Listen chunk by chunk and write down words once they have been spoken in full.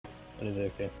And he's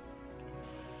AFK.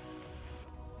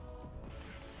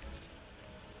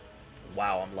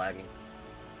 Wow, I'm lagging.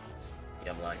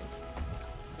 Yeah, I'm lagging.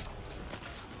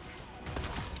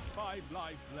 5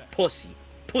 lives left. Pussy.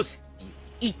 Pussy.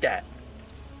 Eat that.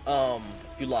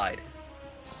 You lied.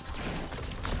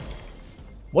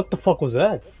 What the fuck was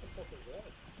that?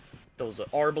 That was an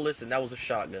arbalist and that was a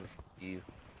shotgun for you.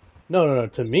 No,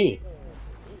 to me.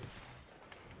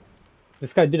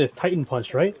 This guy did his Titan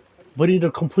punch, right? But he did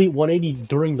a complete 180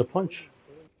 during the punch.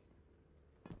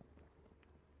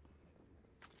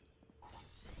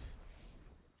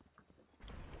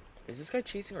 Is this guy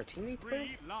chasing our teammate?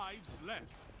 3 lives left.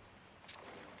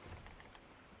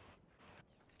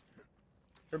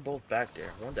 They're both back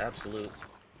there. One's absolute.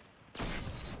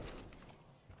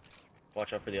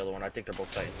 Watch out for the other one. I think they're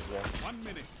both Titans as well. 1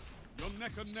 minute. You're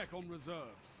neck and neck on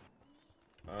reserves.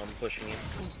 I'm pushing you. 2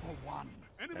 for 1.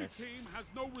 Enemy Nice. team has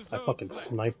no reserves I fucking left.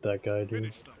 sniped that guy, dude.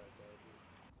 Finish them.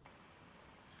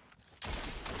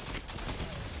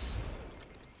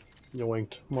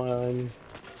 Yoinked mine.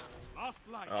 Last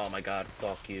light. Oh my god,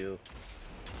 fuck you.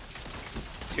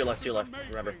 To your left,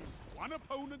 remember. One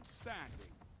opponent standing.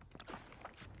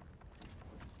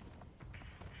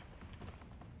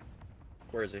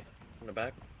 Where is he? In the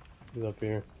back? He's up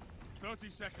here. 30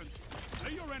 seconds.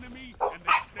 Slay your enemy and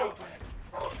they stay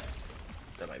dead.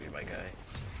 That might be my guy.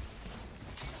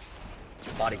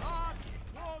 Body. That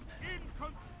was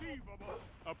inconceivable.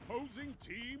 Opposing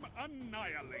team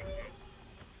annihilated.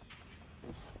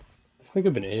 This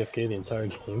nigga been AFK the entire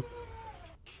game.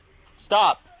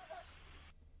 Stop!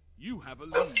 You have a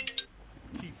lead.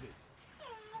 Keep it.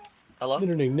 Hello?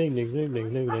 Ning ning ning ning ning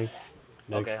ning ning ning.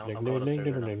 Okay, I'm going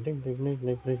upstairs right now.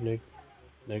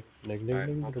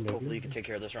 Alright, well, hopefully you can take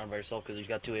care of this round by yourself because he's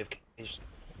got 2 AFKs.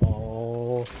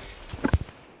 Oh.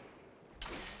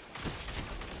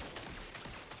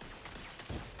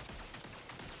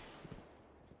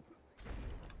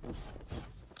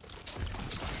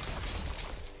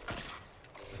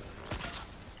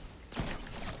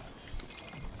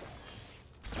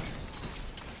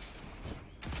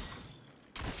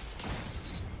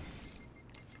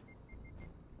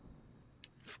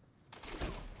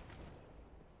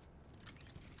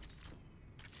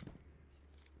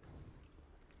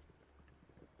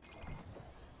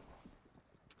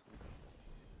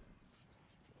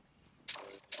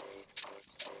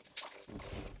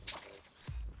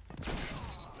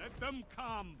 Let them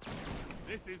come.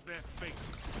 This is their fate.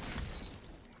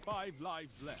 5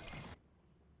 lives left.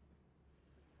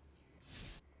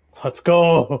 Let's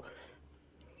go.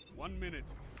 1 minute.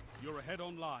 You're ahead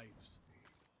on lives.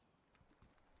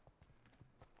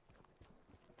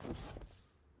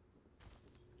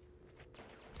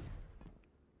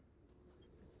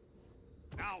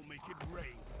 Now make it rain.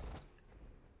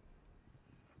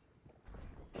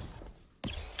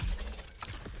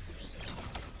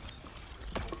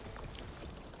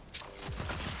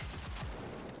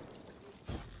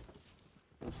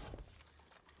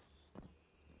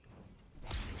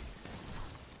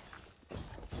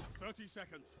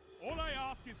 Seconds. All I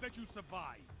ask is that you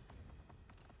survive.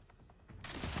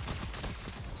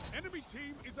 Enemy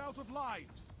team is out of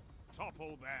lives.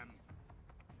 Topple them.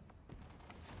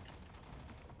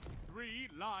 3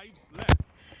 lives left.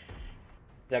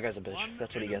 That guy's a bitch.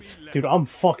 That's what he gets. Dude, I'm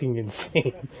fucking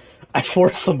insane. I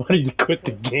forced somebody to quit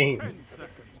the game. 10 seconds.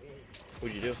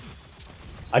 What'd you do?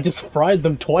 I just fried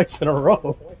them twice in a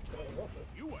row.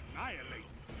 You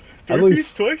annihilated.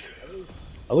 Twice?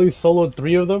 I lose soloed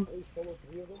 3 of them.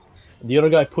 The other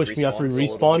guy pushed me after he Respawned, soloed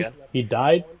him respawned. again. He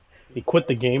died. He quit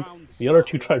the game. The other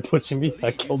 2 tried pushing me. I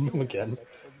killed them again.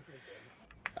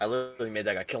 I literally made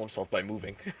that guy kill himself by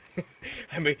moving.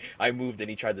 I moved and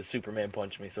he tried to Superman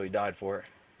punch me, so he died for it.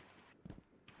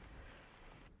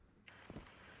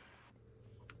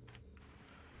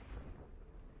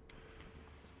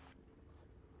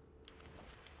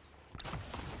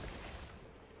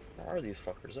 Where are these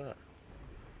fuckers at?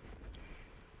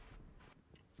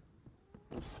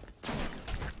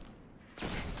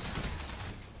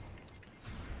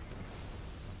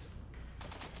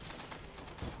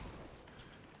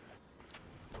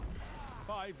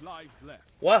 Lives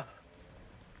left. What?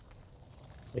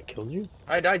 They killed you?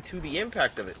 I died to the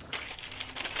impact of it.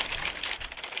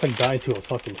 It's like dying to a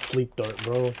fucking sleep dart,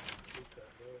 bro.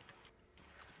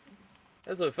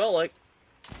 That's what it felt like.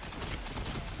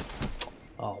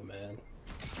 Oh, man.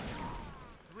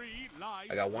 3 lives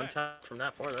I got 1 left. tap from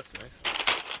that far, that's nice.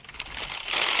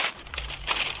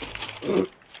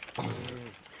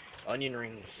 Onion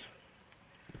rings.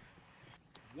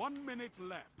 1 minute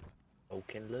left. Oh,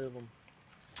 can live them.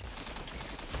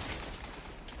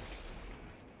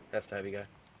 That's the heavy guy.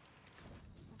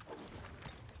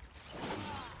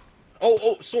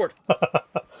 Oh, sword!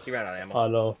 He ran out of ammo. I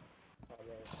know.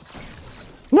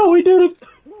 No, he didn't!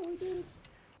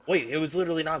 Wait, it was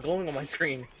literally not glowing on my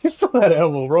screen. He still had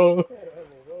ammo, bro.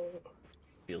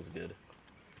 Feels good.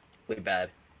 Wait, bad.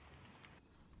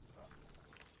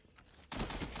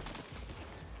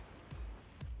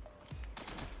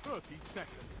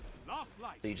 Last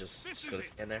light. So you just gonna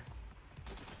stand there?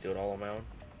 Do it all on my own?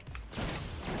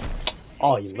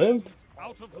 Oh, you lived?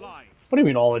 Out of line. What do you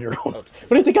mean all on your own? Oh, What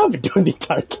do you think I've been doing the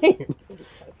entire game?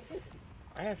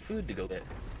 I have food to go get.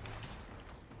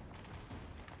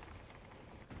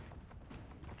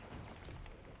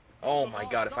 Oh my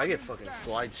god, if I get fucking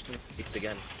slide streaked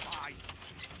again,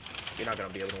 you're not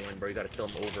gonna be able to win, bro. You gotta kill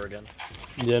him over again.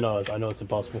 Yeah, no, I know it's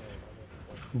impossible.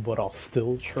 But I'll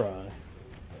still try.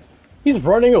 He's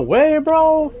running away,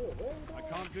 bro! I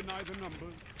can't deny the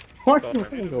numbers. Why are you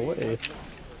running away?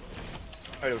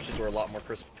 I wish these were a lot more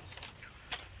crisp.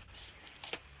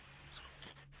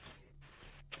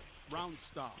 Round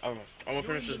start. I'm gonna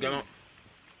finish this game out.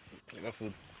 Eat my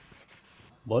food.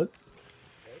 What?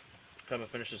 I'm gonna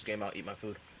finish this game out, eat my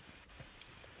food.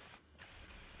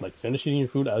 Like finishing your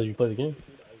food as you play the game?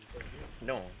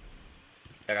 No.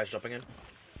 That guy's jumping in.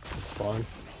 It's fine.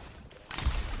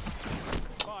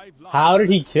 5 lives. How did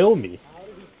he kill me?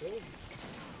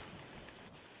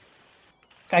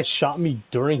 Guy shot me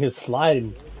during his slide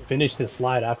and finished his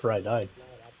slide after I died.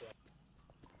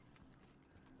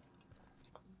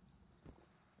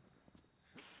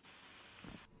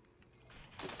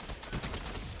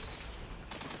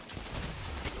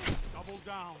 Double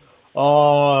down.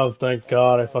 Oh, thank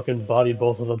God, I fucking bodied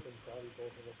both of them.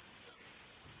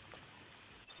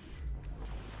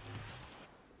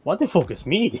 Why'd they focus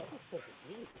me?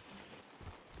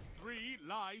 3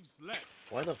 lives left.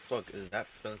 Why the fuck is that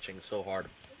flinching so hard?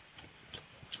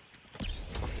 2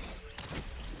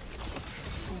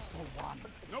 for 1.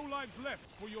 No lives left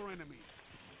for your enemy.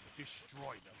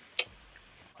 Destroy them.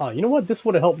 Oh, you know what? This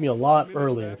would have helped me a lot Minute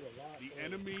earlier. left. The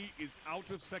enemy is out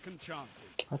of second chances.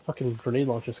 I fucking grenade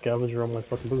launcher scavenger on my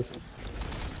fucking boots.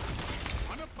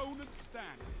 An opponent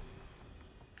standing.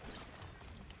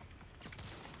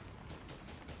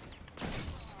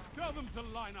 Tell them to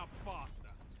line up faster.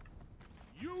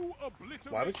 You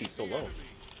obliterate. Why was he so low?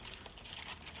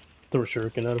 Threw a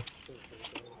shuriken at him.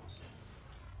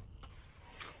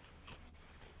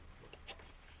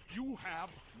 You have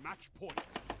match point.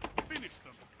 Finish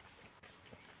them.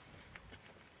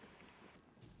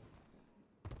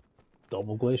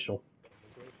 Double glacial.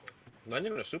 Not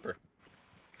even a super.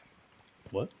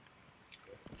 What?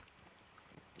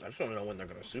 I just don't know when they're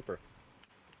gonna super.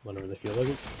 Whenever they feel like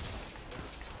it.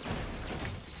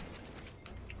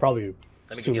 Probably Let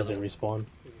as me soon get as the they other respawn.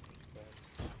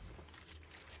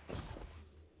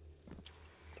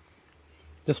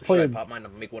 Just Should play I it pop mine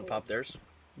and make one pop theirs?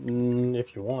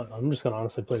 if you want. I'm just gonna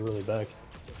honestly play really back.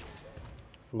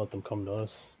 And let them come to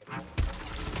us.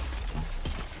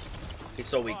 He's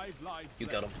so weak. 5 lives You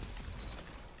left. got him.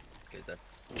 He's dead.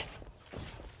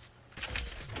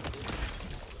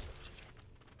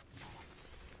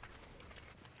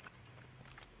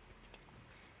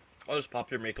 I'll just pop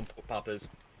here, make him pop his.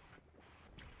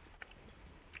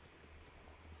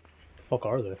 Fuck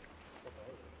are they?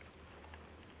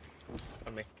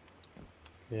 On me.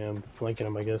 Yeah, I'm flanking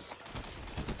him, I guess.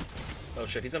 Oh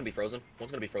shit, he's gonna be frozen.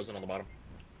 One's gonna be frozen on the bottom.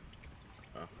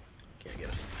 Oh, can't get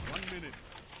it. 1 minute.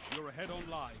 You're ahead on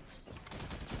lives.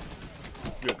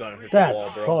 You're gonna hit That the wall,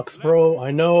 bro. sucks, bro.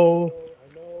 I know.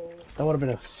 That would have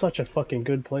been such a fucking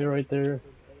good play right there.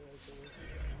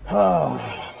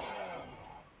 Yeah,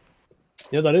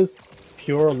 that is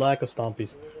pure lack of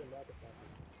stompies.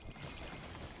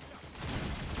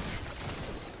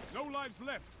 No lives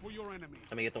left for your enemy.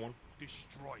 Let me get the one.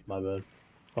 Destroy them. My bad.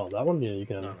 Oh, that one? Yeah, you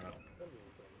can have No, it. no.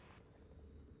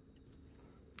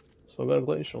 Still got a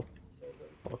glacial.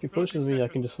 Well, if he pushes me, I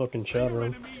can just fucking shatter Your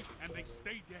him. enemy and they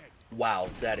stay dead. Wow,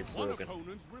 that is One broken.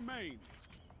 opponent remains.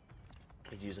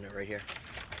 He's using it right here.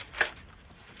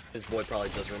 His boy probably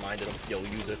just reminded him, yo,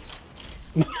 use it.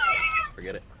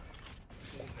 Forget it.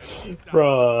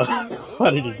 Bruh,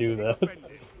 why did he do that?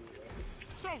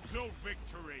 So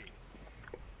victory.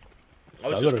 I was I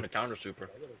just better- gonna counter super.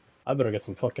 I better get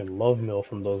some fucking love mail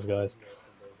from those guys.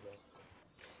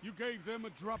 You gave them a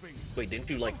drubbing. Wait, didn't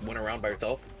you like went around by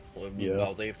yourself? While Yeah. I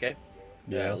was AFK?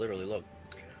 Yeah. Literally, look.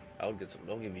 I would get some,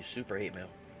 they'll give you super hate mail.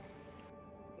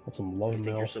 Got some love I think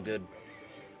mail. you're so good.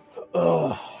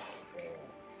 Ugh.